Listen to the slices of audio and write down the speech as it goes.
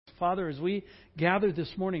Father, as we gather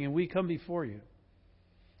this morning and we come before you,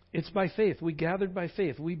 it's by faith. We gathered by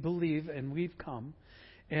faith. We believe and we've come.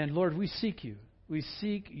 And Lord, we seek you. We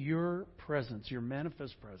seek your presence, your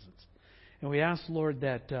manifest presence. And we ask, Lord,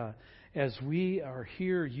 that as we are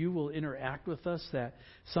here, you will interact with us, that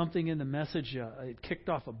something in the message, it kicked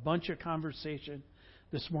off a bunch of conversation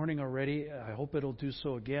this morning already. I hope it'll do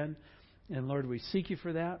so again. And Lord, we seek you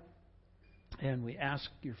for that. And we ask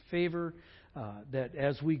your favor that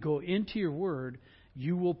as we go into your word,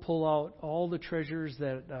 you will pull out all the treasures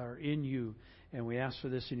that are in you. And we ask for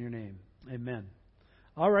this in your name. Amen.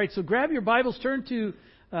 All right, so grab your Bibles, turn to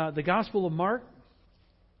the Gospel of Mark.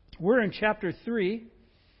 We're in chapter 3,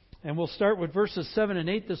 and we'll start with verses 7 and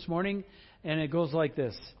 8 this morning, and it goes like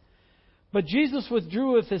this. But Jesus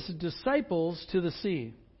withdrew with his disciples to the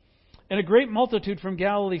sea, and a great multitude from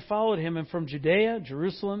Galilee followed him, and from Judea,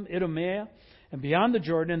 Jerusalem, Idumea, and beyond the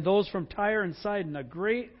Jordan, and those from Tyre and Sidon, a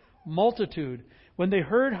great multitude. When they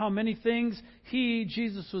heard how many things he,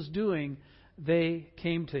 Jesus, was doing, they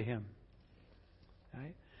came to him.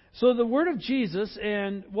 Right? So the word of Jesus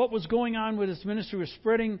and what was going on with his ministry was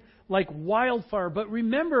spreading like wildfire. But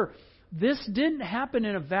remember, this didn't happen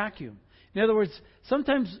in a vacuum. In other words,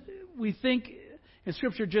 sometimes we think in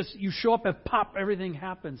Scripture just you show up and pop, everything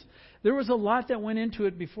happens. There was a lot that went into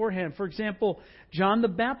it beforehand. For example, John the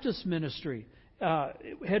Baptist ministry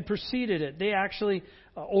had preceded it. They actually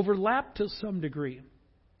overlapped to some degree.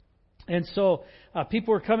 And so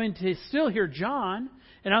people were coming to still hear John.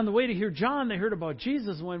 And on the way to hear John, they heard about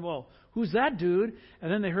Jesus and went, well, who's that dude?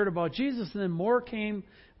 And then they heard about Jesus, and then more came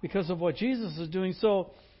because of what Jesus was doing. So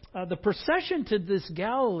the procession to this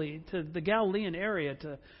Galilee, to the Galilean area,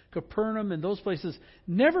 to Capernaum and those places,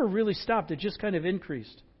 never really stopped. It just kind of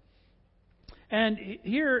increased. And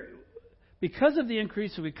here, because of the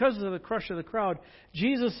increase, and because of the crush of the crowd,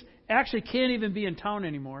 Jesus actually can't even be in town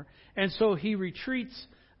anymore. And so he retreats,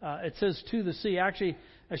 it says, to the sea. Actually,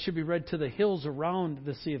 that should be read to the hills around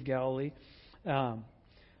the Sea of Galilee.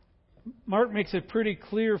 Mark makes it pretty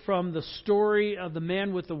clear from the story of the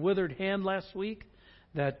man with the withered hand last week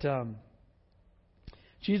that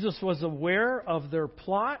Jesus was aware of their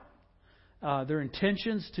plot, their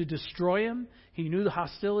intentions to destroy him. He knew the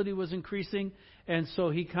hostility was increasing, and so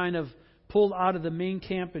he kind of pulled out of the main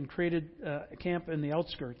camp and created a camp in the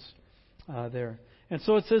outskirts there. And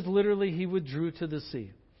so it says literally he withdrew to the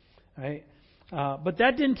sea. Right? But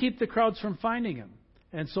that didn't keep the crowds from finding him.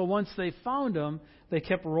 And so once they found him, they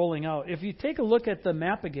kept rolling out. If you take a look at the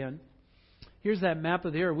map again, here's that map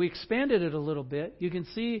of the area. We expanded it a little bit. You can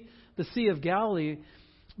see the Sea of Galilee.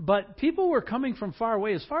 But people were coming from far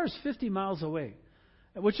away, as far as 50 miles away,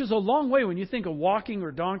 which is a long way when you think of walking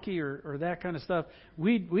or donkey or that kind of stuff.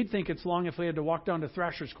 We'd think it's long if we had to walk down to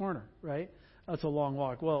Thrasher's Corner, right? That's a long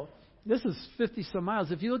walk. Well, this is 50-some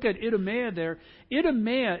miles. If you look at Idumea there,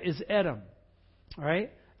 Idumea is Edom. All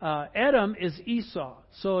right? Edom is Esau.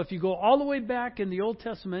 So if you go all the way back in the Old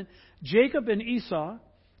Testament, Jacob and Esau,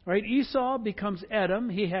 right? Esau becomes Edom.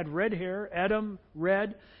 He had red hair. Edom,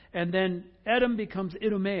 red. And then Edom becomes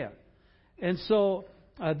Idumea. And so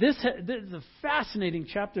this is a fascinating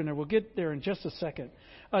chapter, and we'll get there in just a second.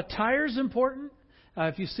 Tyre's important.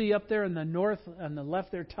 If you see up there in the north, on the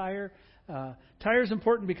left there, Tyre. Tyre's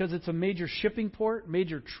important because it's a major shipping port,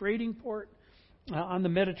 major trading port on the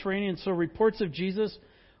Mediterranean. So reports of Jesus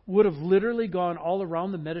would have literally gone all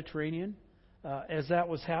around the Mediterranean as that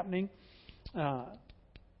was happening.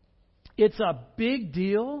 It's a big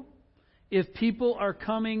deal if people are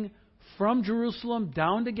coming from Jerusalem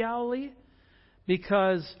down to Galilee,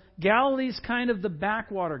 because Galilee's kind of the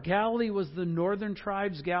backwater. Galilee was the northern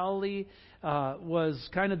tribes. Galilee was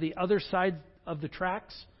kind of the other side of the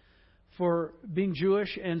tracks for being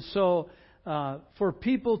Jewish. And so for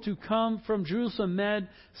people to come from Jerusalem meant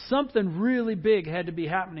something really big had to be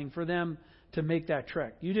happening for them to make that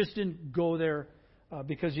trek. You just didn't go there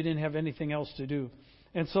because you didn't have anything else to do.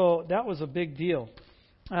 And so that was a big deal.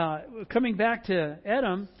 Coming back to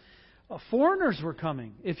Edom, foreigners were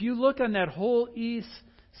coming. If you look on that whole east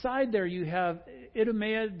side there, you have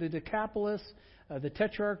Idumea, the Decapolis, the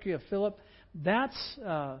Tetrarchy of Philip. That's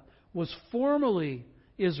was formerly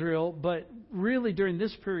Israel, but really during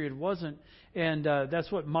this period wasn't. And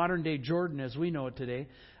that's what modern day Jordan as we know it today.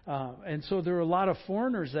 And so there were a lot of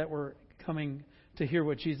foreigners that were coming to hear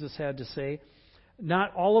what Jesus had to say.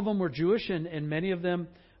 Not all of them were Jewish, and many of them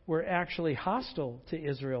were actually hostile to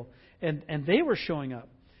Israel. And they were showing up.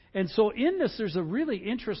 And so in this, there's a really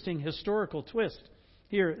interesting historical twist.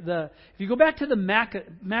 Here, if you go back to the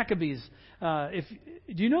Maccabees, do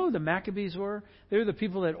you know who the Maccabees were? They were the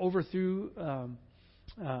people that overthrew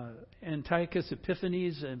Antiochus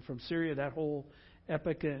Epiphanes and from Syria, that whole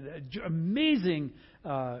epic, amazing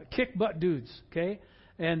kick butt dudes. Okay,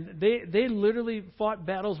 and they literally fought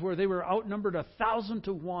battles where they were outnumbered 1,000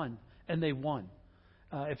 to 1, and they won.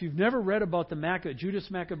 If you've never read about the Judas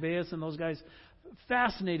Maccabeus and those guys,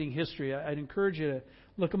 fascinating history. I'd encourage you to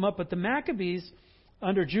look them up. But the Maccabees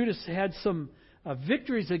under Judas had some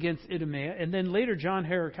victories against Idumea, and then later John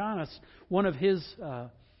Hyrcanus, one of his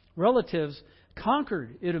relatives,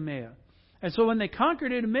 conquered Idumea. And so when they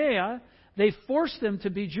conquered Idumea, they forced them to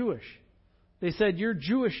be Jewish. They said, "You're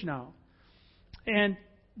Jewish now." And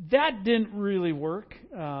that didn't really work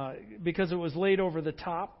because it was laid over the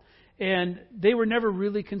top. And they were never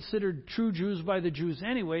really considered true Jews by the Jews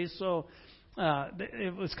anyway, so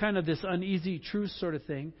it was kind of this uneasy truce sort of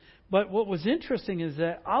thing. But what was interesting is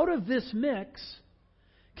that out of this mix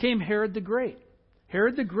came Herod the Great.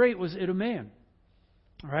 Herod the Great was Idumean.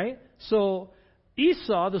 All right? So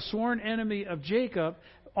Esau, the sworn enemy of Jacob,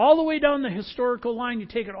 all the way down the historical line, you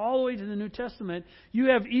take it all the way to the New Testament, you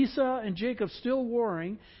have Esau and Jacob still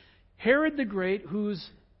warring. Herod the Great, who's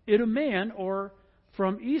Idumean, or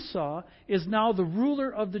from Esau, is now the ruler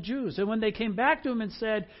of the Jews. And when they came back to him and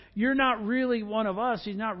said, "You're not really one of us,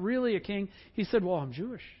 he's not really a king," he said, "Well, I'm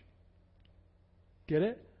Jewish." Get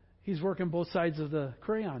it? He's working both sides of the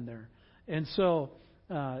crayon there. And so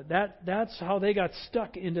that's how they got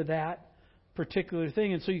stuck into that particular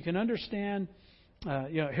thing. And so you can understand,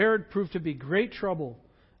 Herod proved to be great trouble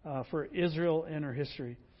for Israel and her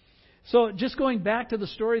history. So just going back to the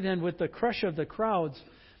story then with the crush of the crowds,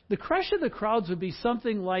 the crush of the crowds would be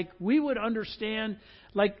something like we would understand,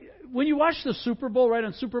 like when you watch the Super Bowl, right,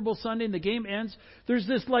 on Super Bowl Sunday and the game ends, there's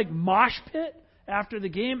this like mosh pit after the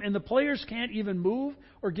game and the players can't even move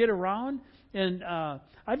or get around. And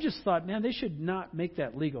I've just thought, man, they should not make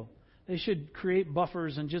that legal. They should create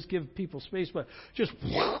buffers and just give people space. But just,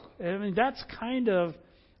 I mean, that's kind of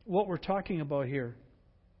what we're talking about here.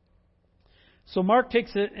 So Mark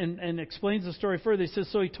takes it and explains the story further. He says,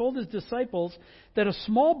 "So he told his disciples that a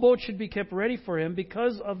small boat should be kept ready for him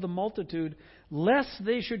because of the multitude, lest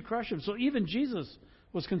they should crush him." So even Jesus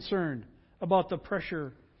was concerned about the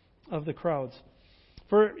pressure of the crowds.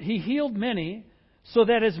 "For he healed many, so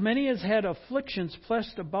that as many as had afflictions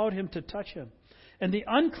pressed about him to touch him. And the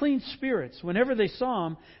unclean spirits, whenever they saw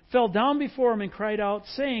him, fell down before him and cried out,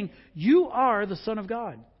 saying, 'You are the Son of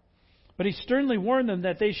God.' But he sternly warned them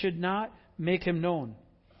that they should not make him known."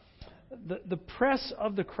 The press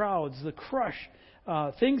of the crowds, the crush,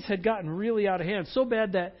 things had gotten really out of hand. So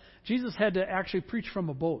bad that Jesus had to actually preach from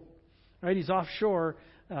a boat. Right? He's offshore.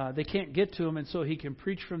 They can't get to him, and so he can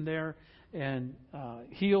preach from there and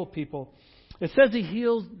heal people. It says he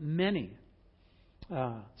healed many,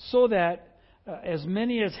 so that as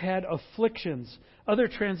many as had afflictions. Other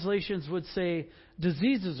translations would say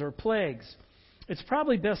diseases or plagues. It's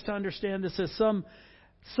probably best to understand this as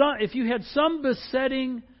if you had some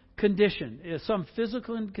besetting condition, some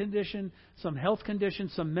physical condition, some health condition,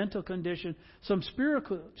 some mental condition, some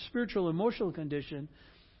spiritual, emotional condition,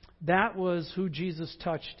 that was who Jesus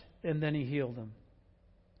touched, and then he healed them.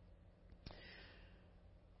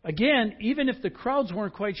 Again, even if the crowds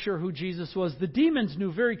weren't quite sure who Jesus was, the demons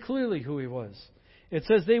knew very clearly who he was. It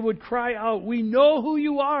says they would cry out, "We know who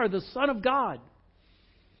you are, the Son of God."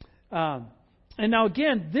 And now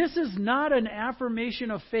again, this is not an affirmation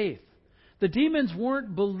of faith. The demons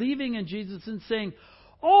weren't believing in Jesus and saying,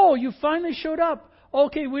 "Oh, you finally showed up.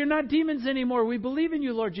 Okay, we're not demons anymore. We believe in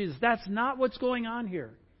you, Lord Jesus." That's not what's going on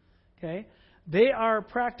here. Okay? They are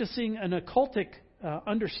practicing an occultic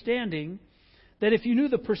understanding that if you knew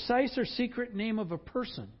the precise or secret name of a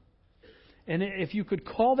person, and if you could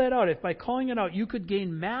call that out, if by calling it out you could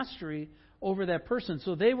gain mastery over that person.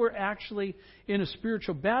 So they were actually in a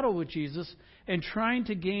spiritual battle with Jesus and trying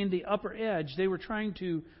to gain the upper edge. They were trying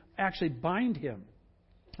to actually bind him.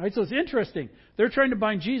 All right, so it's interesting. They're trying to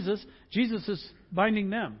bind Jesus. Jesus is binding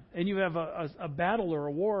them. And you have a battle or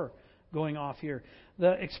a war going off here.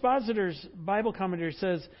 The Expositor's Bible commentary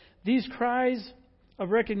says, "These cries of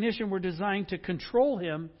recognition were designed to control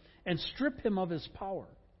him and strip him of his power."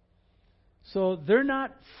 So they're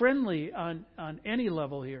not friendly on any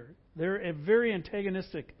level here. They're very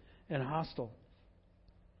antagonistic and hostile.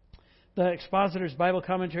 The Expositor's Bible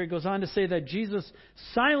commentary goes on to say that Jesus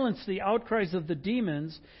silenced the outcries of the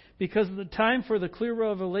demons because the time for the clear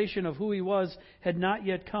revelation of who he was had not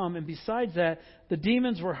yet come. And besides that, the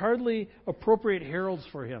demons were hardly appropriate heralds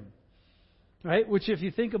for him. Right? Which, if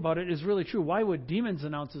you think about it, is really true. Why would demons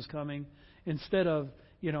announce his coming instead of,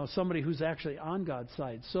 somebody who's actually on God's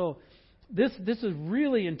side? So this is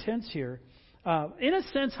really intense here. In a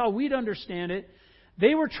sense, how we'd understand it,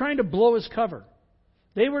 they were trying to blow his cover.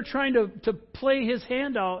 They were trying to play his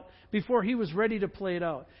hand out before he was ready to play it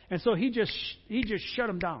out. And so he just shut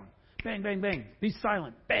them down. Bang, bang, bang. Be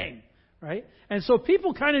silent. Bang. Right? And so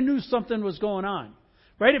people kind of knew something was going on.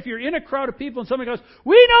 Right? If you're in a crowd of people and somebody goes,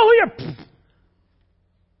 "We know who you're..."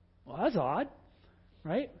 Well, that's odd.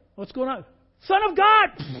 Right? What's going on? Son of God!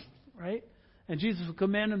 Right? And Jesus would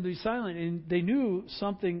command them to be silent, and they knew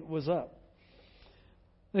something was up.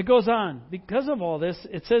 It goes on. Because of all this,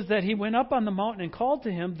 it says that he went up on the mountain and called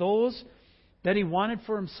to him those that he wanted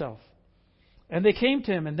for himself. And they came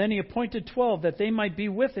to him, and then he appointed 12 that they might be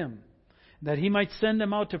with him, that he might send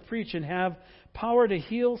them out to preach and have power to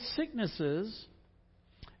heal sicknesses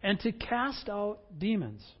and to cast out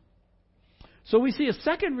demons. So we see a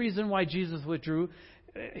second reason why Jesus withdrew.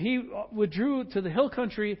 He withdrew to the hill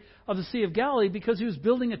country of the Sea of Galilee because he was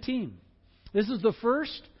building a team. This is the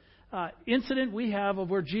first incident we have of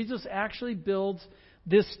where Jesus actually builds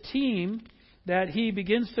this team that he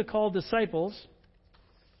begins to call disciples.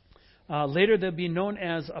 Later they'll be known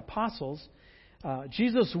as apostles.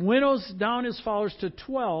 Jesus winnows down his followers to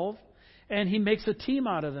 12, and he makes a team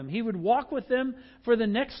out of them. He would walk with them for the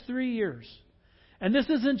next 3 years. And this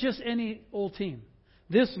isn't just any old team.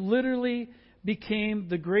 This literally became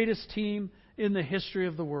the greatest team in the history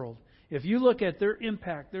of the world. If you look at their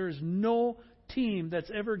impact, there is no team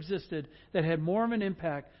that's ever existed that had more of an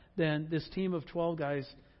impact than this team of 12 guys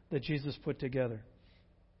that Jesus put together.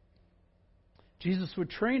 Jesus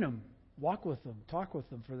would train them, walk with them, talk with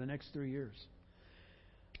them for the next 3 years.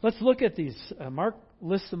 Let's look at these. Mark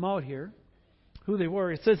lists them out here, who they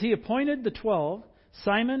were. It says he appointed the 12,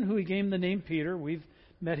 Simon, who he gave the name Peter. We've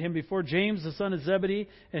met him before. James, the son of Zebedee,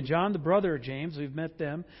 and John, the brother of James. We've met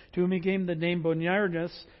them. To whom he gave the name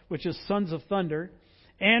Boanerges, which is sons of thunder.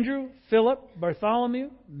 Andrew, Philip,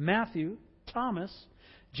 Bartholomew, Matthew, Thomas,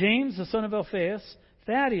 James, the son of Alphaeus,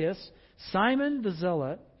 Thaddeus, Simon the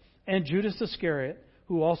Zealot, and Judas Iscariot,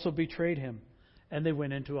 who also betrayed him. And they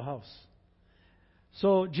went into a house.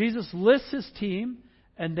 So Jesus lists his team,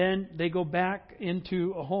 and then they go back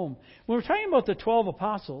into a home. When we're talking about the 12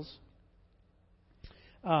 apostles,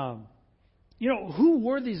 who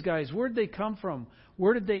were these guys? Where did they come from?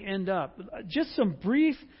 Where did they end up? Just some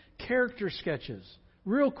brief character sketches.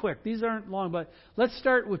 Real quick. These aren't long, but let's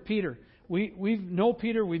start with Peter. We know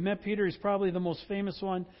Peter. We've met Peter. He's probably the most famous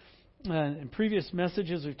one. In previous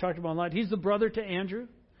messages, we've talked about a lot. He's the brother to Andrew.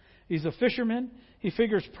 He's a fisherman. He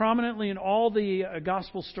figures prominently in all the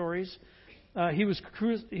gospel stories. He was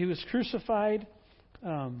crucified.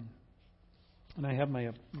 And I have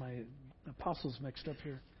my apostles mixed up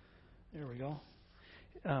here. There we go.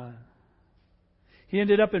 He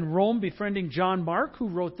ended up in Rome befriending John Mark, who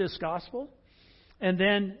wrote this gospel. And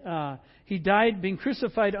then he died being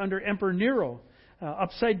crucified under Emperor Nero,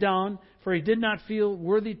 upside down, for he did not feel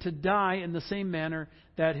worthy to die in the same manner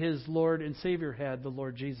that his Lord and Savior had, the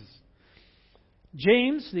Lord Jesus.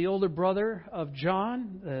 James, the older brother of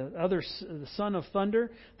John, the son of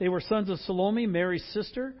thunder, they were sons of Salome, Mary's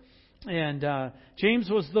sister. And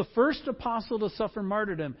James was the first apostle to suffer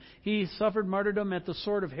martyrdom. He suffered martyrdom at the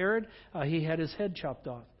sword of Herod. He had his head chopped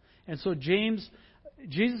off. And so James,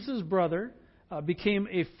 Jesus' brother, became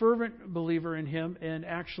a fervent believer in him, and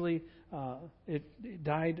actually it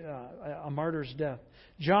died a martyr's death.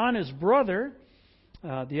 John, his brother,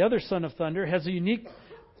 the other son of thunder, has a unique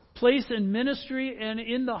place in ministry and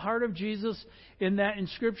in the heart of Jesus, in that in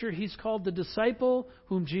Scripture he's called the disciple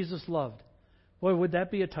whom Jesus loved. Boy, would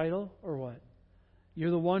that be a title or what?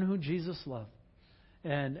 You're the one who Jesus loved.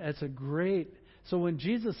 And it's a great... So when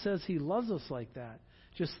Jesus says he loves us like that,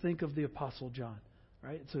 just think of the Apostle John.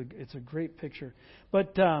 Right? It's a great picture.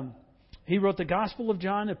 But he wrote the Gospel of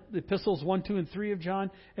John, the epistles 1, 2, and 3 of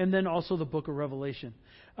John, and then also the book of Revelation.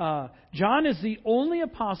 John is the only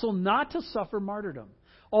apostle not to suffer martyrdom,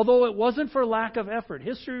 although it wasn't for lack of effort.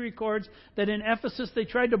 History records that in Ephesus they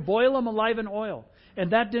tried to boil him alive in oil,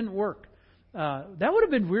 and that didn't work. That would have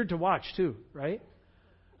been weird to watch too, right?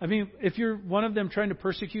 I mean, if you're one of them trying to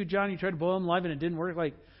persecute John, you tried to boil him alive and it didn't work,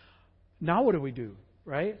 like, now what do we do?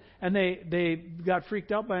 Right? And they got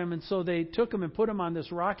freaked out by him, and so they took him and put him on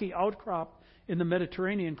this rocky outcrop in the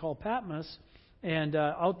Mediterranean called Patmos, and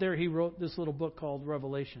out there he wrote this little book called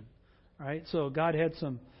Revelation. Right? So God had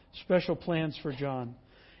some special plans for John.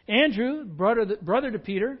 Andrew, brother to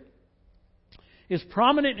Peter, is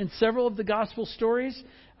prominent in several of the gospel stories.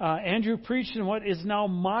 Andrew preached in what is now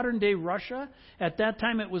modern-day Russia. At that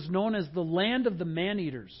time it was known as the land of the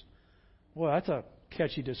man-eaters. Well, that's a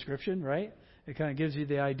catchy description, right? It kind of gives you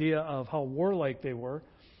the idea of how warlike they were.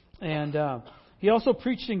 And he also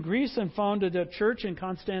preached in Greece and founded a church in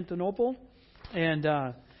Constantinople.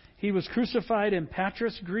 And he was crucified in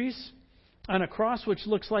Patras, Greece. on a cross which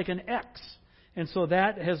looks like an X. And so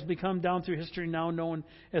that has become down through history now known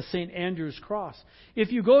as St. Andrew's Cross.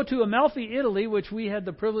 If you go to Amalfi, Italy, which we had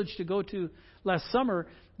the privilege to go to last summer,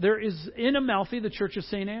 there is in Amalfi the Church of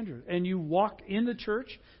St. Andrew. And you walk in the church.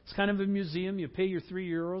 It's kind of a museum. You pay your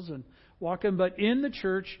 €3 and walk in. But in the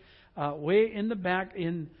church, way in the back,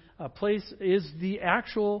 in a place is the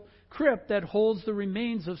actual crypt that holds the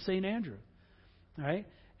remains of St. Andrew. All right?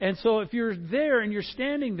 And so if you're there and you're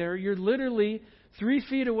standing there, you're literally 3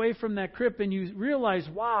 feet away from that crypt, and you realize,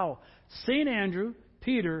 wow, St. Andrew,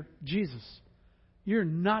 Peter, Jesus. You're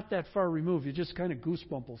not that far removed. You just kind of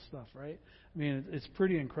goosebumple stuff, right? I mean, it's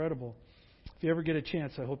pretty incredible. If you ever get a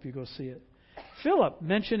chance, I hope you go see it. Philip,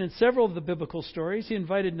 mentioned in several of the biblical stories, he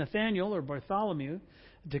invited Nathanael or Bartholomew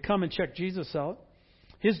to come and check Jesus out.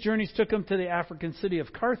 His journeys took him to the African city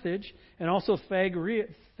of Carthage and also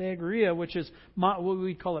Phagaria, which is what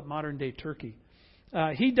we call it modern-day Turkey.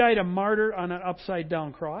 He died a martyr on an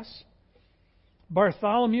upside-down cross.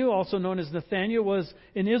 Bartholomew, also known as Nathanael, was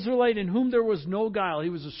an Israelite in whom there was no guile. He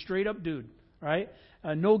was a straight-up dude, right?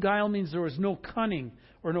 No guile means there was no cunning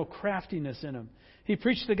or no craftiness in him. He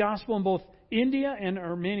preached the gospel in both India and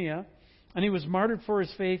Armenia, and he was martyred for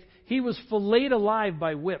his faith. He was filleted alive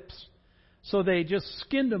by whips. So they just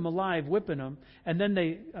skinned him alive, whipping him, and then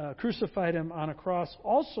they crucified him on a cross,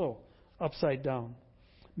 also upside down.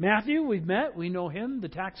 Matthew, we've met. We know him, the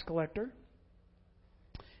tax collector.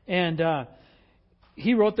 And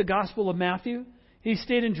he wrote the Gospel of Matthew. He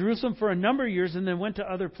stayed in Jerusalem for a number of years and then went to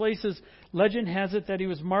other places. Legend has it that he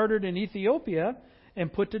was martyred in Ethiopia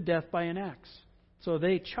and put to death by an axe. So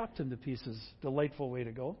they chopped him to pieces. Delightful way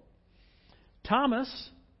to go. Thomas,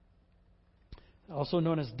 also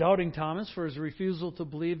known as Doubting Thomas, for his refusal to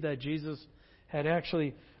believe that Jesus had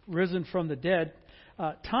actually risen from the dead.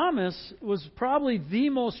 Thomas was probably the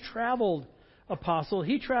most traveled apostle.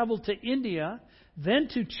 He traveled to India, then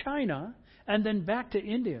to China, and then back to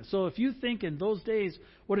India. So if you think in those days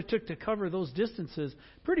what it took to cover those distances,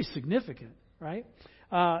 pretty significant, right?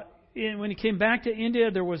 When he came back to India,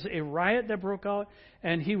 there was a riot that broke out,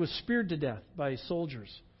 and he was speared to death by soldiers.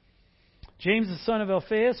 James, the son of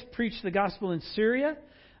Alphaeus, preached the gospel in Syria.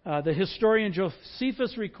 The historian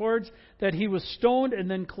Josephus records that he was stoned and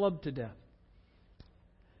then clubbed to death.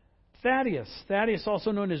 Thaddeus,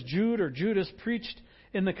 also known as Jude or Judas, preached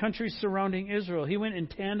in the countries surrounding Israel. He went in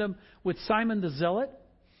tandem with Simon the Zealot.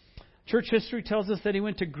 Church history tells us that he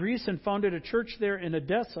went to Greece and founded a church there in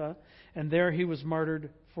Edessa, and there he was martyred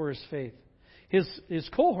for his faith. His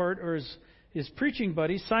cohort, or his preaching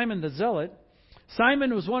buddy, Simon the Zealot,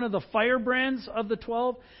 Simon was one of the firebrands of the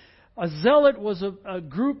 12. A zealot was a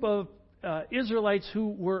group of Israelites who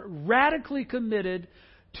were radically committed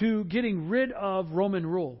to getting rid of Roman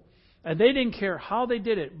rule. And they didn't care how they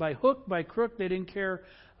did it. By hook, by crook, they didn't care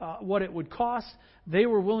what it would cost. They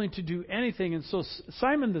were willing to do anything. And so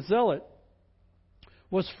Simon the Zealot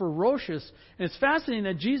was ferocious. And it's fascinating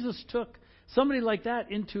that Jesus took somebody like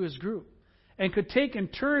that into his group and could take and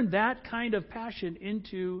turn that kind of passion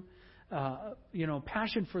into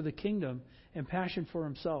passion for the kingdom and passion for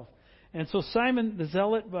himself. And so Simon the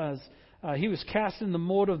Zealot he was cast in the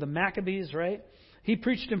mold of the Maccabees, right? He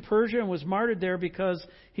preached in Persia and was martyred there because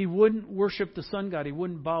he wouldn't worship the sun god. He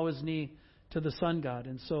wouldn't bow his knee to the sun god.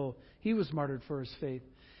 And so he was martyred for his faith.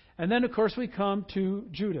 And then, of course, we come to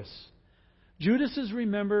Judas. Judas is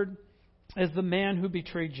remembered as the man who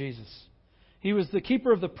betrayed Jesus. He was the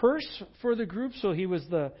keeper of the purse for the group, so he was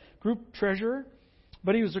the group treasurer.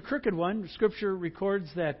 But he was a crooked one. Scripture records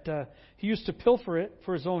that he used to pilfer it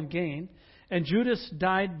for his own gain. And Judas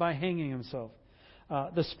died by hanging himself.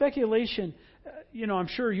 The speculation, I'm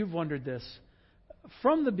sure you've wondered this.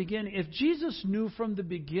 From the beginning, if Jesus knew from the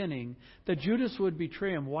beginning that Judas would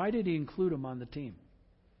betray him, why did he include him on the team?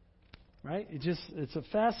 Right? It's a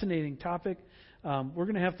fascinating topic. We're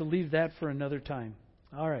going to have to leave that for another time.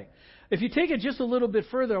 All right. If you take it just a little bit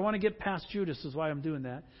further, I want to get past Judas, is why I'm doing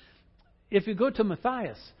that. If you go to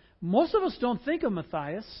Matthias, most of us don't think of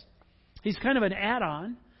Matthias. He's kind of an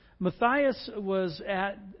add-on. Matthias was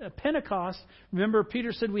at Pentecost. Remember,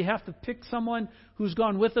 Peter said we have to pick someone who's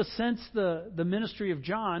gone with us since the ministry of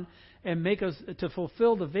John and make us to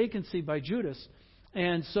fulfill the vacancy by Judas.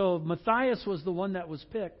 And so Matthias was the one that was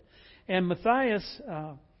picked. And Matthias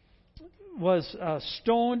was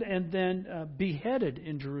stoned and then beheaded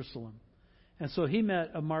in Jerusalem. And so he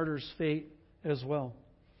met a martyr's fate as well.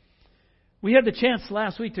 We had the chance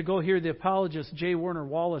last week to go hear the apologist J. Warner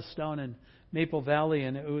Wallace down in Maple Valley,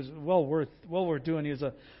 and it was well worth doing. He was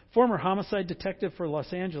a former homicide detective for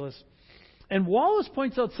Los Angeles. And Wallace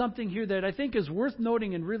points out something here that I think is worth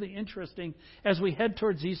noting and really interesting as we head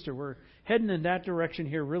towards Easter. We're heading in that direction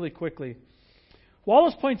here really quickly.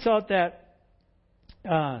 Wallace points out that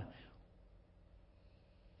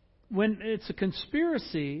when it's a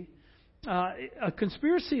conspiracy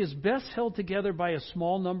is best held together by a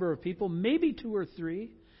small number of people, maybe 2 or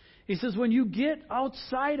 3. He says when you get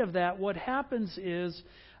outside of that, what happens is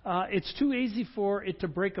it's too easy for it to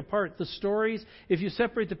break apart. The stories, if you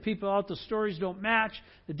separate the people out, the stories don't match,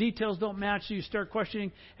 the details don't match, so you start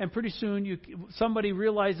questioning, and pretty soon somebody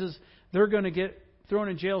realizes they're going to get thrown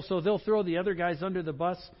in jail, so they'll throw the other guys under the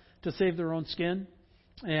bus to save their own skin.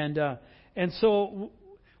 And so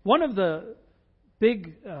one of the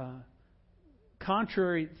big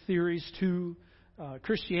contrary theories to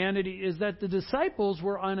Christianity is that the disciples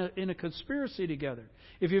were in a conspiracy together.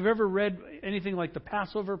 If you've ever read anything like the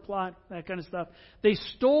Passover plot, that kind of stuff, they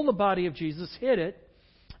stole the body of Jesus, hid it,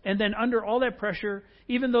 and then under all that pressure,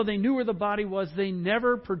 even though they knew where the body was, they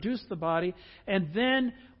never produced the body. And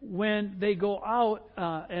then when they go out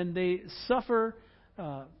and they suffer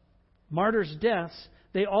martyrs' deaths,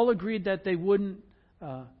 they all agreed that they wouldn't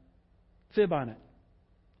fib on it.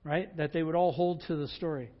 Right? That they would all hold to the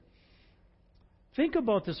story. Think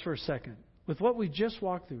about this for a second. With what we just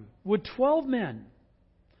walked through. Would 12 men,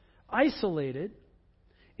 isolated,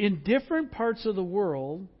 in different parts of the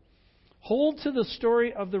world, hold to the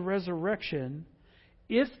story of the resurrection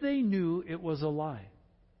if they knew it was a lie?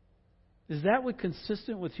 Is that what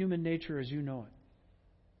consistent with human nature as you know it?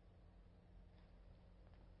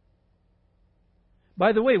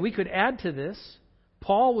 By the way, we could add to this.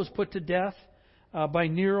 Paul was put to death by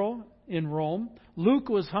Nero in Rome. Luke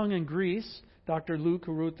was hung in Greece. Dr. Luke,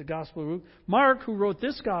 who wrote the Gospel of Luke. Mark, who wrote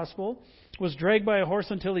this Gospel, was dragged by a horse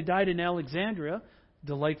until he died in Alexandria.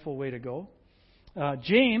 Delightful way to go.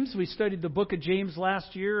 James, we studied the book of James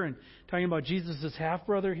last year and talking about Jesus'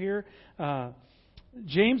 half-brother here.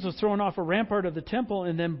 James was thrown off a rampart of the temple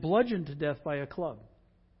and then bludgeoned to death by a club.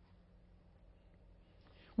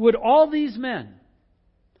 Would all these men,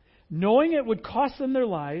 knowing it would cost them their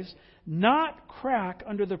lives, not crack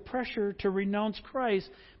under the pressure to renounce Christ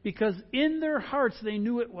because in their hearts they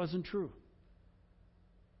knew it wasn't true?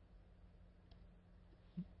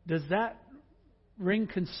 Does that ring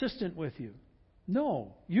consistent with you?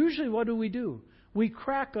 No. Usually what do? We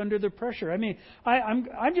crack under the pressure. I mean,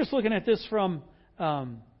 I'm just looking at this from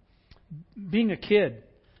being a kid.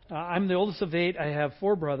 I'm the oldest of 8. I have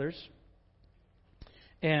 4 brothers.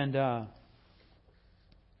 And,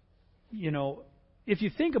 if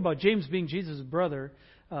you think about James being Jesus' brother,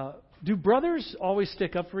 do brothers always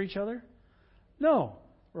stick up for each other? No,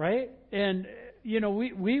 right? And,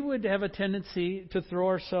 we would have a tendency to throw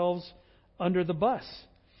ourselves under the bus.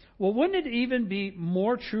 Well, wouldn't it even be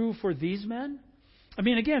more true for these men? I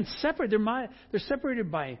mean, again, they're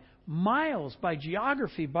separated by miles, by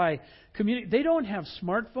geography, by community. They don't have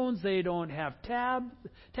smartphones. They don't have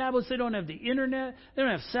tablets. They don't have the internet. They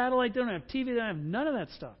don't have satellite. They don't have TV. They don't have none of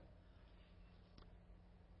that stuff.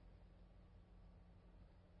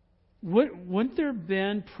 Wouldn't there have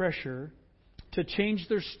been pressure to change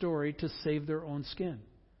their story to save their own skin?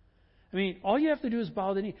 I mean, all you have to do is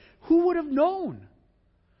bow the knee. Who would have known?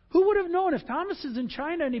 Who would have known? If Thomas is in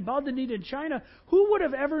China and he bowed the knee in China, who would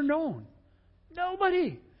have ever known?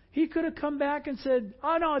 Nobody. He could have come back and said,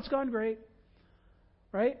 "Oh, no, it's gone great."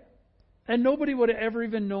 Right? And nobody would have ever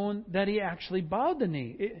even known that he actually bowed the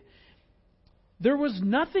knee. There was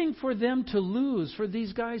nothing for them to lose, for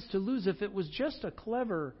these guys to lose, if it was just a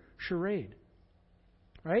clever charade.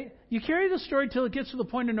 Right? You carry the story till it gets to the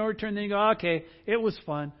point of no return, then you go, okay, it was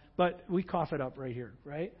fun, but we cough it up right here.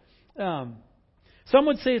 Right? Some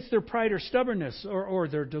would say it's their pride or stubbornness or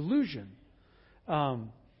their delusion.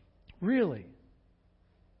 Really.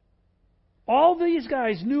 All these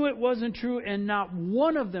guys knew it wasn't true, and not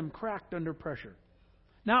one of them cracked under pressure.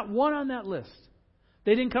 Not one on that list.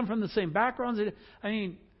 They didn't come from the same backgrounds.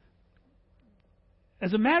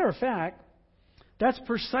 As a matter of fact, that's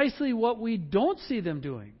precisely what we don't see them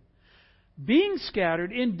doing. Being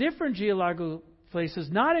scattered in different geological places,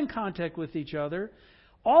 not in contact with each other,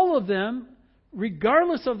 all of them,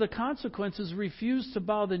 regardless of the consequences, refuse to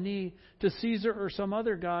bow the knee to Caesar or some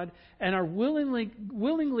other god and are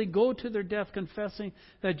willingly go to their death confessing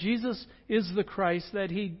that Jesus is the Christ, that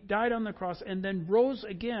He died on the cross and then rose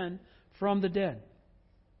again from the dead.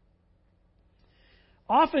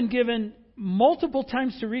 Often given multiple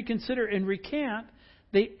times to reconsider and recant,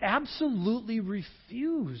 they absolutely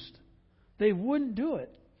refused. They wouldn't do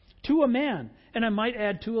it. To a man, and I might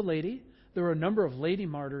add to a lady. There were a number of lady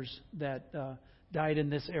martyrs that died in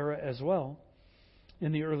this era as well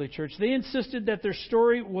in the early church. They insisted that their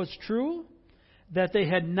story was true, that they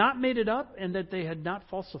had not made it up, and that they had not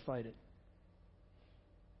falsified it.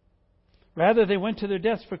 Rather, they went to their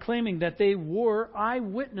deaths proclaiming that they were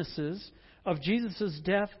eyewitnesses of Jesus'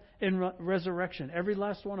 death and resurrection. Every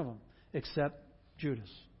last one of them, except Judas.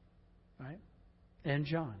 Right? And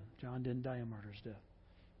John. John didn't die a martyr's death.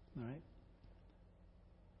 All right?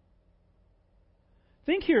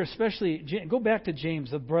 Think here especially, go back to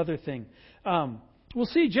James, the brother thing. We'll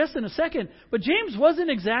see just in a second, but James wasn't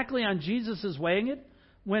exactly on Jesus' wagon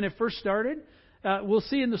when it first started. We'll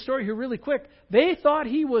see in the story here really quick. They thought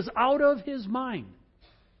he was out of his mind,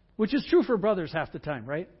 which is true for brothers half the time,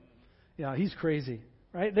 right? Yeah, he's crazy,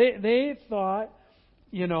 right? They thought,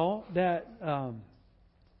 that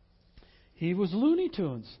he was Looney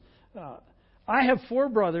Tunes. I have 4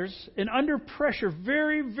 brothers, and under pressure,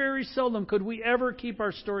 very, very seldom could we ever keep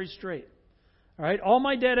our story straight. All right? All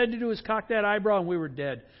my dad had to do was cock that eyebrow, and we were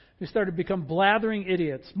dead. We started to become blathering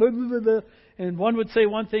idiots. And one would say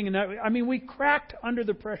one thing, and we cracked under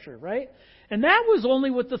the pressure, right? And that was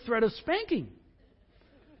only with the threat of spanking.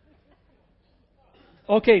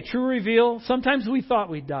 Okay, true reveal. Sometimes we thought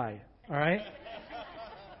we'd die, all right?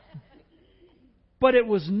 But it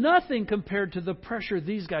was nothing compared to the pressure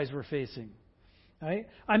these guys were facing. Right?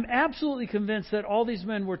 I'm absolutely convinced that all these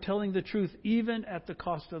men were telling the truth even at the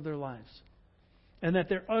cost of their lives. And that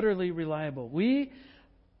they're utterly reliable. We,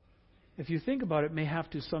 if you think about it, may have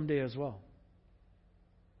to someday as well.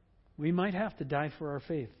 We might have to die for our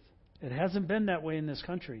faith. It hasn't been that way in this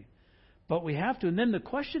country. But we have to. And then the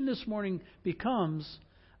question this morning becomes,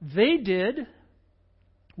 they did,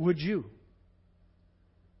 would you?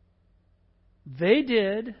 They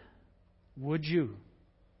did, would you?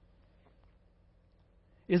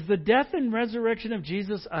 Is the death and resurrection of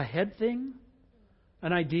Jesus a head thing?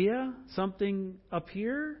 An idea? Something up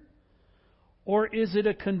here? Or is it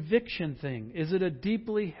a conviction thing? Is it a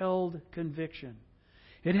deeply held conviction?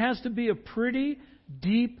 It has to be a pretty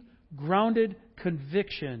deep, grounded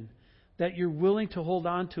conviction that you're willing to hold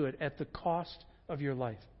on to it at the cost of your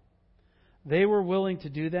life. They were willing to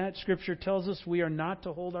do that. Scripture tells us we are not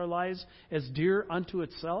to hold our lives as dear unto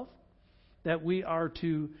itself, that we are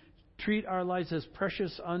to treat our lives as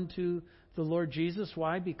precious unto the Lord Jesus.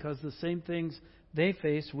 Why? Because the same things they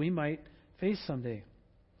face, we might face someday.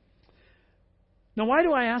 Now, why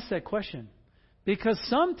do I ask that question? Because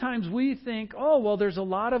sometimes we think, there's a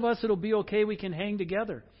lot of us, it'll be okay, we can hang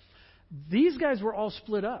together. These guys were all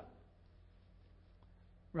split up.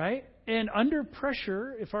 Right? And under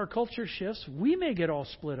pressure, if our culture shifts, we may get all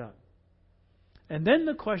split up. And then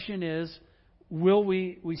the question is, will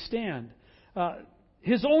we stand?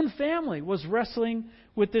 His own family was wrestling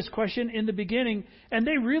with this question in the beginning, and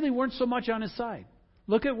they really weren't so much on his side.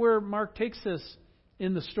 Look at where Mark takes this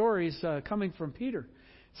in the stories coming from Peter.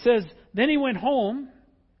 It says, then he went home,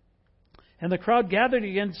 and the crowd gathered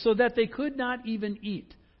again so that they could not even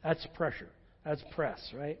eat. That's pressure. That's press,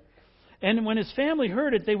 right? And when his family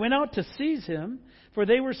heard it, they went out to seize him, for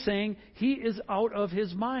they were saying, he is out of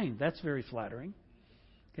his mind. That's very flattering.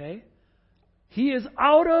 Okay? He is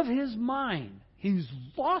out of his mind. He's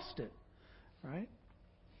lost it. Right?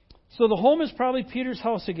 So the home is probably Peter's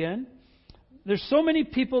house again. There's so many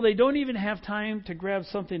people, they don't even have time to grab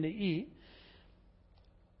something to eat.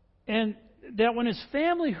 And that when his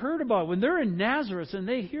family heard about it, when they're in Nazareth and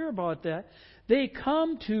they hear about that, they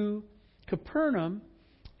come to Capernaum,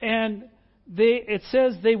 and it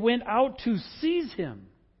says they went out to seize him.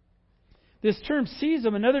 This term seize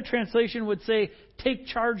him, another translation would say take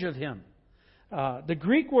charge of him. The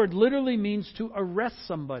Greek word literally means to arrest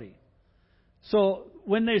somebody. So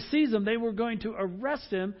when they seize him, they were going to arrest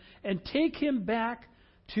him and take him back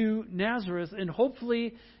to Nazareth and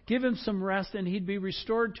hopefully give him some rest, and he'd be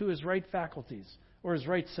restored to his right faculties or his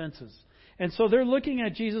right senses. And so they're looking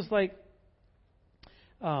at Jesus like,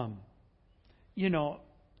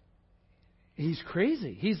 he's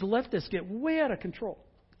crazy. He's let this get way out of control.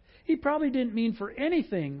 He probably didn't mean for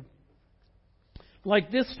anything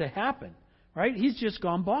like this to happen, right? He's just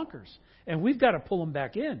gone bonkers. And we've got to pull him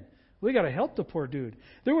back in. We've got to help the poor dude.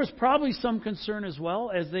 There was probably some concern as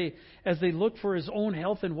well as they looked for his own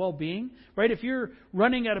health and well-being, right? If you're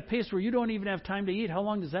running at a pace where you don't even have time to eat, how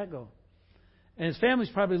long does that go? And his family's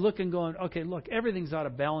probably looking, going, okay, look, everything's out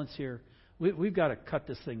of balance here. We've got to cut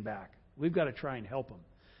this thing back. We've got to try and help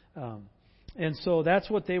him. And so that's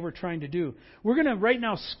what they were trying to do. We're going to right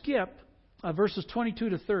now skip verses 22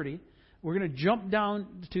 to 30. We're going to jump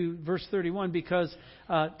down to verse 31 because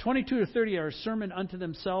 22 to 30 are a sermon unto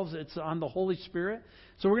themselves. It's on the Holy Spirit.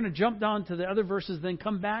 So we're going to jump down to the other verses, then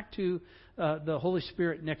come back to the Holy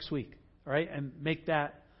Spirit next week, all right, and make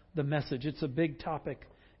that the message. It's a big topic,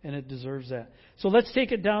 and it deserves that. So let's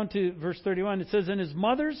take it down to verse 31. It says, and his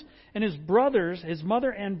mother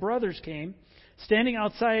and brothers came, standing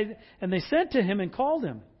outside, and they sent to him and called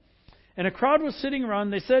him. And a crowd was sitting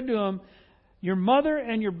around. They said to him, "Your mother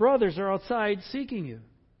and your brothers are outside seeking you."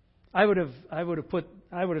 I would have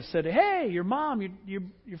said, "Hey, your mom,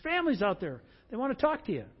 your family's out there. They want to talk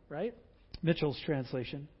to you," right? Mitchell's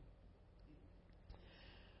translation.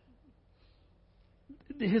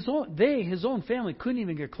 His own family couldn't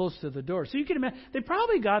even get close to the door. So you can imagine, they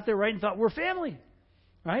probably got there right and thought, "We're family,"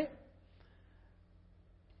 right?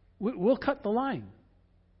 We'll cut the line.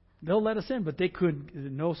 They'll let us in, but they couldn't.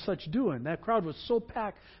 No such doing. That crowd was so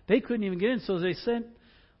packed they couldn't even get in. So they sent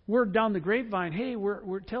word down the grapevine, "Hey,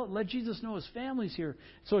 let Jesus know his family's here."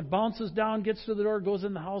 So it bounces down, gets to the door, goes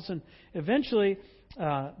in the house, and eventually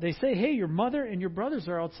they say, "Hey, your mother and your brothers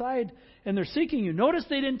are outside, and they're seeking you." Notice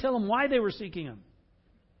they didn't tell him why they were seeking him.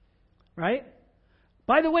 Right?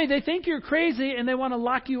 By the way, they think you're crazy and they want to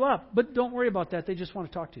lock you up. But don't worry about that. They just want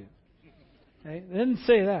to talk to you. Okay? They didn't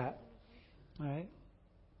say that. All right?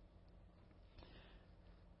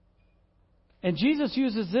 And Jesus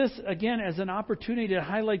uses this, again, as an opportunity to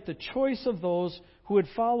highlight the choice of those who had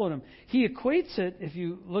followed him. He equates it, if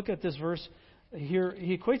you look at this verse here,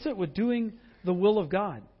 he equates it with doing the will of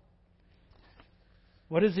God.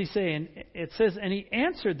 What does he say? And it says, and he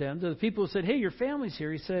answered them, to the people who said, "Hey, your family's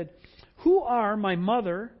here." He said, "Who are my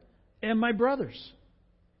mother and my brothers?"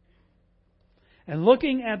 And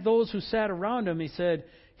looking at those who sat around him, he said,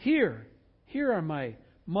 Here are my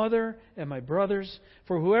mother and my brothers.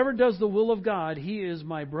 For whoever does the will of God, he is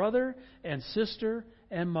my brother and sister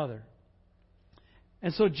and mother."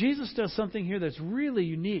 And so Jesus does something here that's really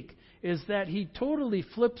unique, is that he totally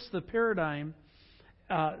flips the paradigm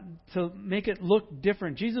to make it look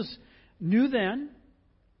different. Jesus knew then,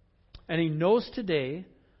 and he knows today,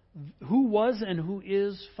 who was and who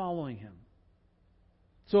is following him.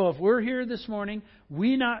 So if we're here this morning,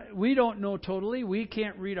 we don't know totally. We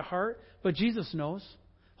can't read a heart, but Jesus knows.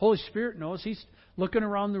 Holy Spirit knows. He's looking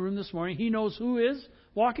around the room this morning. He knows who is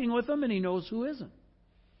walking with him, and he knows who isn't.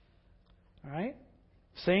 All right?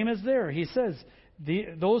 Same as there. He says,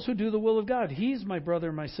 those who do the will of God, he's my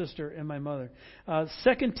brother, my sister, and my mother.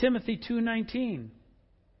 2 Timothy 2:19.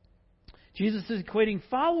 Jesus is equating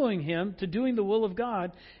following him to doing the will of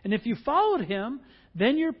God. And if you followed him,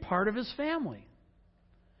 then you're part of his family.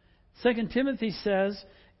 2 Timothy says,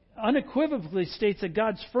 unequivocally states that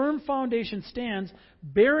God's firm foundation stands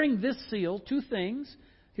bearing this seal. Two things.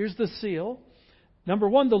 Here's the seal. Number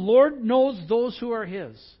one, the Lord knows those who are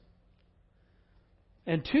his.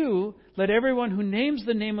 And two, let everyone who names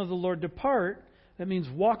the name of the Lord depart. That means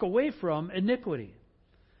walk away from iniquity.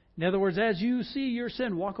 In other words, as you see your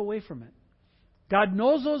sin, walk away from it. God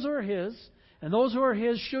knows those who are his, and those who are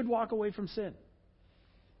his should walk away from sin.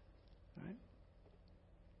 Right?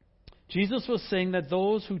 Jesus was saying that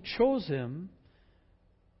those who chose him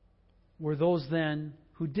were those then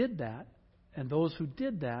who did that, and those who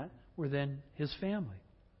did that were then his family.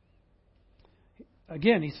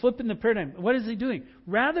 Again, he's flipping the paradigm. What is he doing?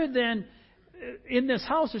 Rather than, in this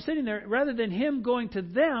house, they're sitting there, rather than him going to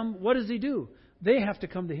them, what does he do? They have to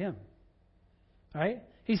come to him. Right?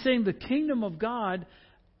 He's saying the kingdom of God,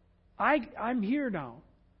 I'm here now.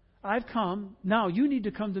 I've come. Now you need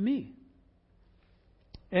to come to me.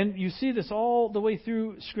 And you see this all the way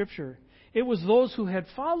through Scripture. It was those who had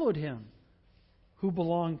followed him who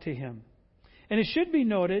belonged to him. And it should be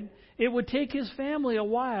noted, it would take his family a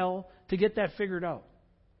while to get that figured out.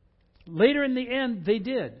 Later in the end, they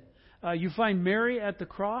did. You find Mary at the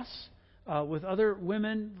cross with other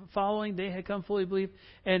women following. They had come fully believed.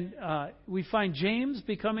 And we find James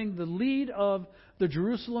becoming the lead of the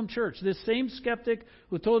Jerusalem church. This same skeptic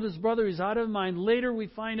who told his brother he's out of his mind. Later we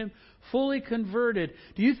find him fully converted.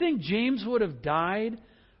 Do you think James would have died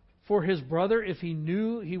for his brother if he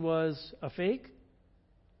knew he was a fake?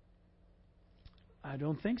 I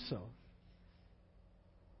don't think so.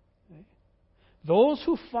 Okay. Those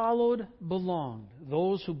who followed belonged.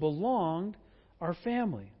 Those who belonged are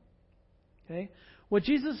family. Okay? What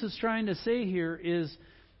Jesus is trying to say here is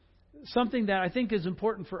something that I think is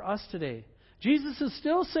important for us today. Jesus is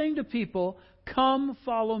still saying to people, come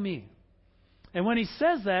follow me. And when he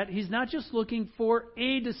says that, he's not just looking for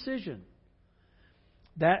a decision.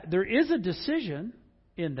 That there is a decision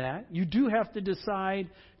in that. You do have to decide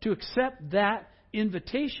to accept that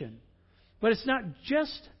invitation. But it's not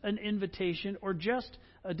just an invitation or just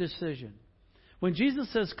a decision. When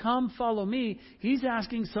Jesus says, come follow me, he's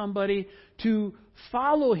asking somebody to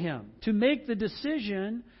follow him, to make the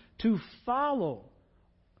decision to follow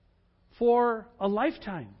for a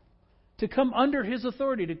lifetime, to come under his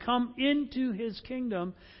authority, to come into his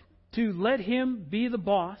kingdom, to let him be the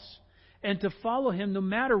boss, and to follow him no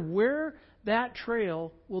matter where that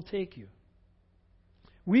trail will take you.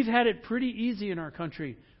 We've had it pretty easy in our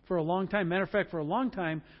country for a long time. Matter of fact, for a long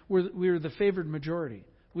time, we were the favored majority.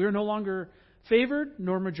 We are no longer favored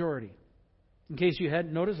nor majority. In case you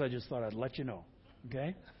hadn't noticed, I just thought I'd let you know.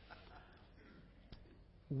 Okay?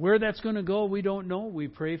 Where that's going to go, we don't know. We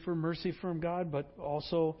pray for mercy from God, but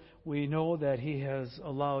also we know that He has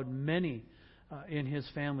allowed many in His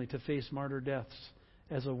family to face martyr deaths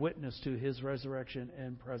as a witness to His resurrection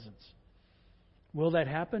and presence. Will that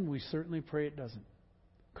happen? We certainly pray it doesn't.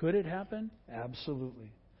 Could it happen?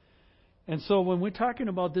 Absolutely. And so when we're talking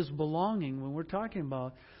about this belonging, when we're talking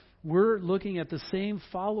about, we're looking at the same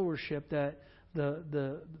followership that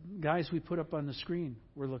the guys we put up on the screen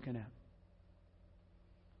were looking at.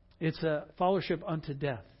 It's a followership unto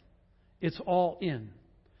death. It's all in.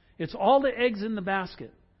 It's all the eggs in the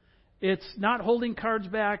basket. It's not holding cards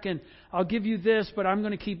back and I'll give you this, but I'm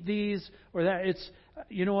going to keep these or that. It's,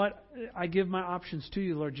 you know what? I give my options to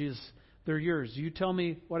you, Lord Jesus. They're yours. You tell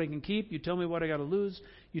me what I can keep. You tell me what I got to lose.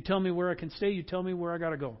 You tell me where I can stay. You tell me where I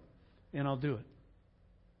got to go. And I'll do it.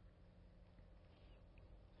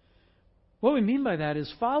 What we mean by that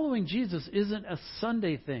is following Jesus isn't a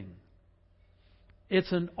Sunday thing.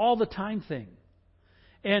 It's an all-the-time thing.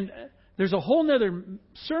 And there's a whole other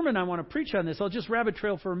sermon I want to preach on this. I'll just rabbit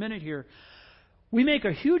trail for a minute here. We make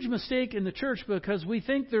a huge mistake in the church because we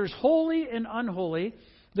think there's holy and unholy.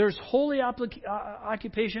 There's holy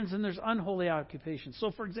occupations and there's unholy occupations.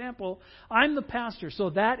 So, for example, I'm the pastor,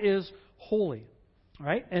 so that is holy.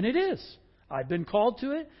 Right? And it is. I've been called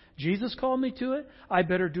to it. Jesus called me to it. I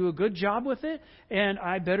better do a good job with it. And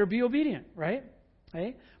I better be obedient. Right?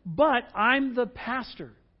 Okay? But I'm the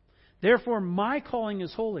pastor. Therefore, my calling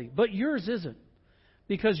is holy. But yours isn't.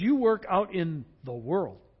 Because you work out in the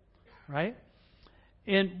world. Right?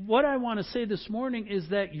 And what I want to say this morning is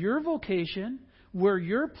that your vocation, where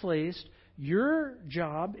you're placed, your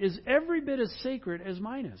job is every bit as sacred as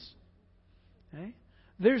mine is. Okay?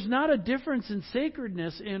 There's not a difference in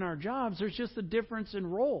sacredness in our jobs. There's just a difference in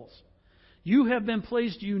roles. You have been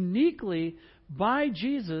placed uniquely by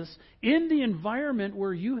Jesus in the environment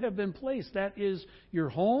where you have been placed. That is your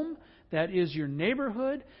home. That is your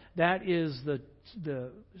neighborhood. That is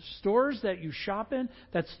the stores that you shop in.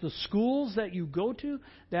 That's the schools that you go to.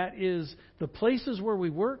 That is the places where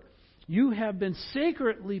we work. You have been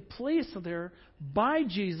sacredly placed there by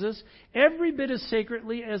Jesus, every bit as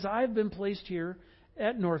sacredly as I've been placed here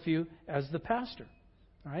at Northview as the pastor.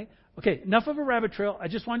 All right? Okay, enough of a rabbit trail. I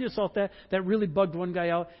just wanted to assault that. That really bugged one guy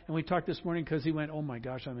out, and we talked this morning because he went, oh my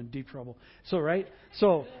gosh, I'm in deep trouble. So, right?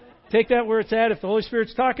 So, take that where it's at. If the Holy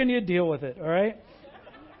Spirit's talking to you, deal with it. All right?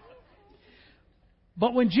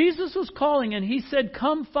 But when Jesus was calling and He said,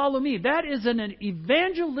 come follow me, that is an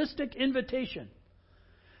evangelistic invitation.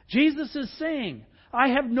 Jesus is saying, I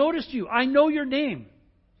have noticed you. I know your name.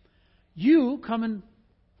 You come and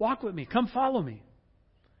walk with me. Come follow me.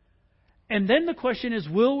 And then the question is,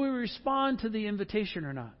 will we respond to the invitation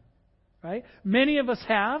or not? Right? Many of us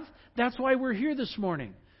have. That's why we're here this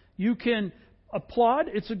morning. You can applaud.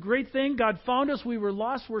 It's a great thing. God found us. We were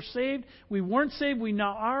lost. We're saved. We weren't saved. We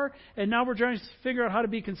now are. And now we're trying to figure out how to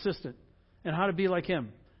be consistent and how to be like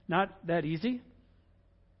Him. Not that easy.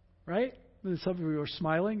 Right? Some of you are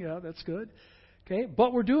smiling. Yeah, that's good. Okay?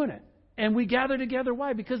 But we're doing it. And we gather together.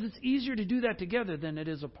 Why? Because it's easier to do that together than it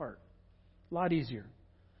is apart. A lot easier.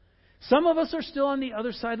 Some of us are still on the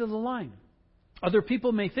other side of the line. Other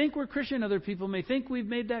people may think we're Christian. Other people may think we've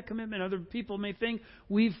made that commitment. Other people may think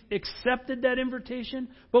we've accepted that invitation,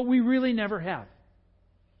 but we really never have.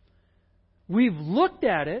 We've looked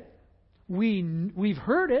at it. We've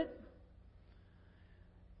heard it.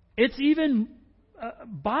 It's even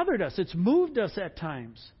bothered us. It's moved us at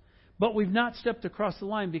times. But we've not stepped across the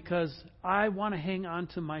line because I want to hang on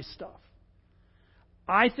to my stuff.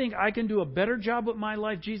 I think I can do a better job with my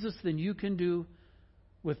life, Jesus, than you can do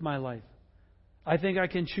with my life. I think I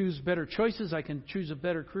can choose better choices. I can choose a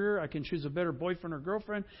better career. I can choose a better boyfriend or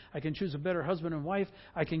girlfriend. I can choose a better husband and wife.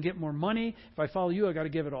 I can get more money. If I follow you, I got to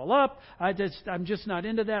give it all up. I'm just not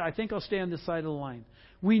into that. I think I'll stay on this side of the line.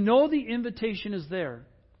 We know the invitation is there.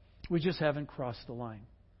 We just haven't crossed the line.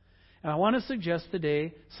 And I want to suggest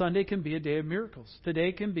today, Sunday can be a day of miracles.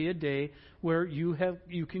 Today can be a day where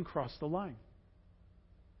you can cross the line.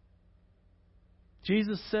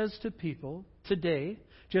 Jesus says to people today,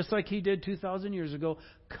 just like He did 2,000 years ago,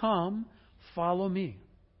 come, follow me.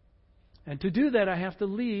 And to do that, I have to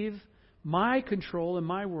leave my control in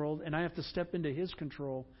my world, and I have to step into His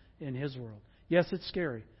control in His world. Yes, it's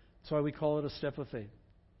scary. That's why we call it a step of faith.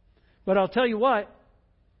 But I'll tell you what,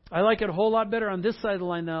 I like it a whole lot better on this side of the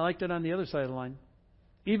line than I liked it on the other side of the line.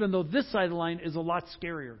 Even though this side of the line is a lot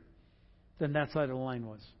scarier than that side of the line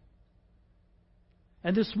was.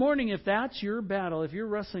 And this morning, if that's your battle, if you're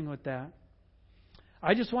wrestling with that,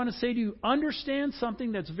 I just want to say to you, understand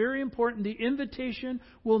something that's very important. The invitation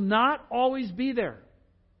will not always be there.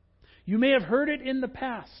 You may have heard it in the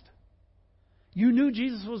past. You knew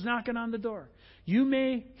Jesus was knocking on the door. You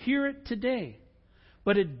may hear it today.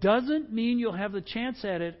 But it doesn't mean you'll have the chance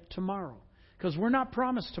at it tomorrow. Because we're not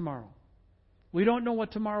promised tomorrow. We don't know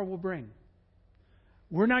what tomorrow will bring.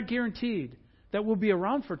 We're not guaranteed that we'll be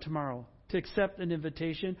around for tomorrow to accept an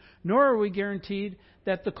invitation, nor are we guaranteed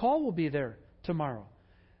that the call will be there tomorrow.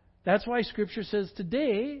 That's why Scripture says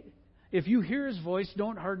today, if you hear His voice,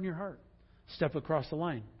 don't harden your heart. Step across the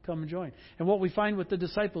line. Come and join. And what we find with the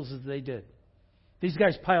disciples is they did. These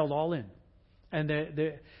guys piled all in. And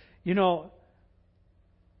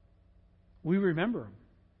we remember them.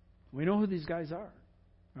 We know who these guys are,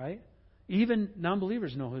 right? Even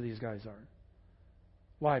non-believers know who these guys are.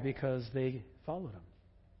 Why? Because they followed Him.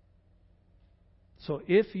 So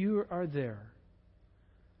if you are there,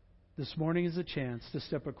 this morning is a chance to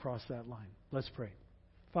step across that line. Let's pray.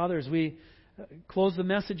 Father, as we close the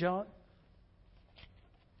message out,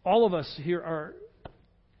 all of us here are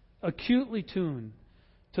acutely tuned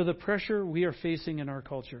to the pressure we are facing in our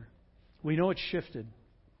culture. We know it's shifted.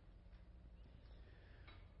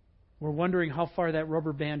 We're wondering how far that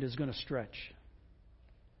rubber band is going to stretch.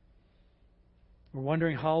 We're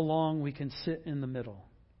wondering how long we can sit in the middle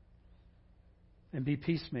and be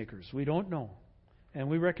peacemakers. We don't know. And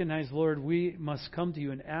we recognize, Lord, we must come to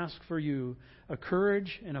you and ask for you a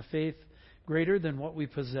courage and a faith greater than what we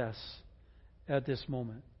possess at this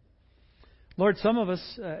moment. Lord, some of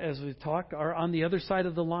us, as we talk, are on the other side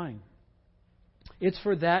of the line. It's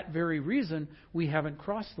for that very reason we haven't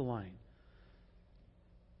crossed the line.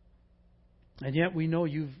 And yet we know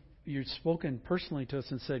you've spoken personally to us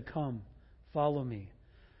and said, come, follow me.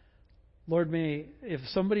 Lord, if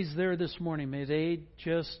somebody's there this morning, may they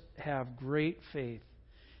just have great faith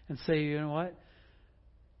and say, you know what?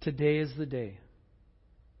 Today is the day.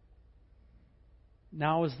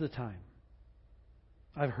 Now is the time.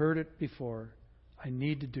 I've heard it before. I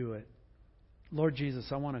need to do it. Lord Jesus,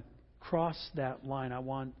 I want to cross that line. I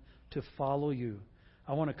want to follow you.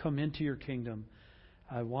 I want to come into your kingdom.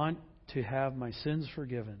 I want to have my sins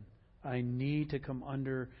forgiven. I need to come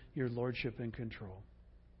under your lordship and control.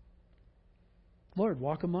 Lord,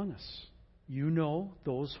 walk among us. You know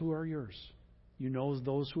those who are yours. You know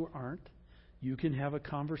those who aren't. You can have a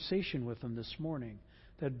conversation with them this morning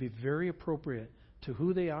that would be very appropriate to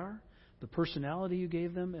who they are, the personality you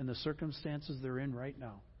gave them, and the circumstances they're in right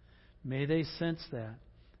now. May they sense that,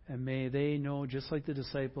 and may they know, just like the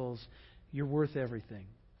disciples, you're worth everything.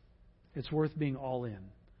 It's worth being all in.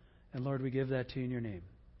 And Lord, we give that to you in your name.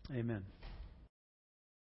 Amen.